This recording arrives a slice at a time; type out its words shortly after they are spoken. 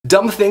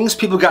Dumb things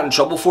people got in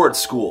trouble for at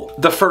school.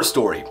 The first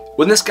story.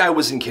 When this guy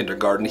was in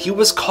kindergarten, he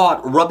was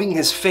caught rubbing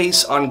his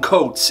face on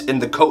coats in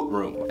the coat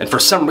room. And for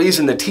some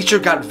reason, the teacher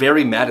got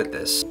very mad at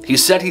this. He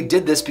said he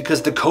did this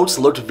because the coats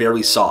looked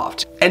very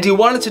soft. And he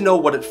wanted to know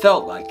what it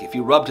felt like if he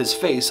rubbed his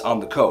face on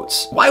the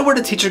coats. Why would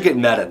a teacher get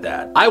mad at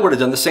that? I would have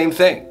done the same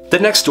thing. The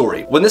next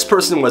story. When this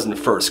person was in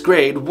first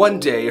grade, one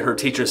day her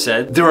teacher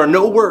said, "There are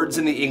no words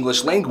in the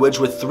English language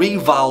with 3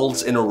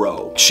 vowels in a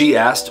row." She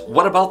asked,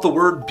 "What about the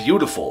word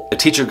beautiful?" The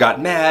teacher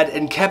got mad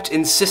and kept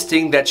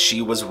insisting that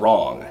she was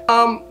wrong.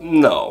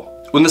 No.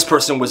 When this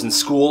person was in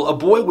school, a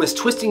boy was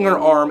twisting her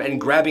arm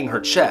and grabbing her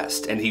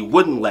chest, and he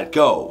wouldn't let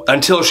go,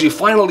 until she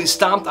finally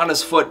stomped on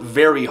his foot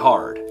very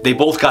hard. They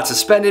both got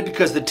suspended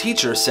because the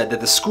teacher said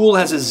that the school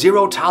has a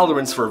 0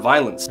 tolerance for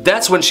violence.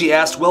 That's when she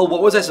asked, "Well,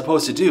 what was I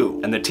supposed to do?"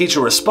 And the teacher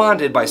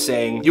responded by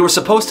saying, "You were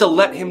supposed to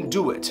let him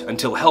do it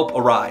until help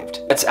arrived."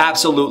 That's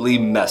absolutely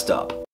messed up.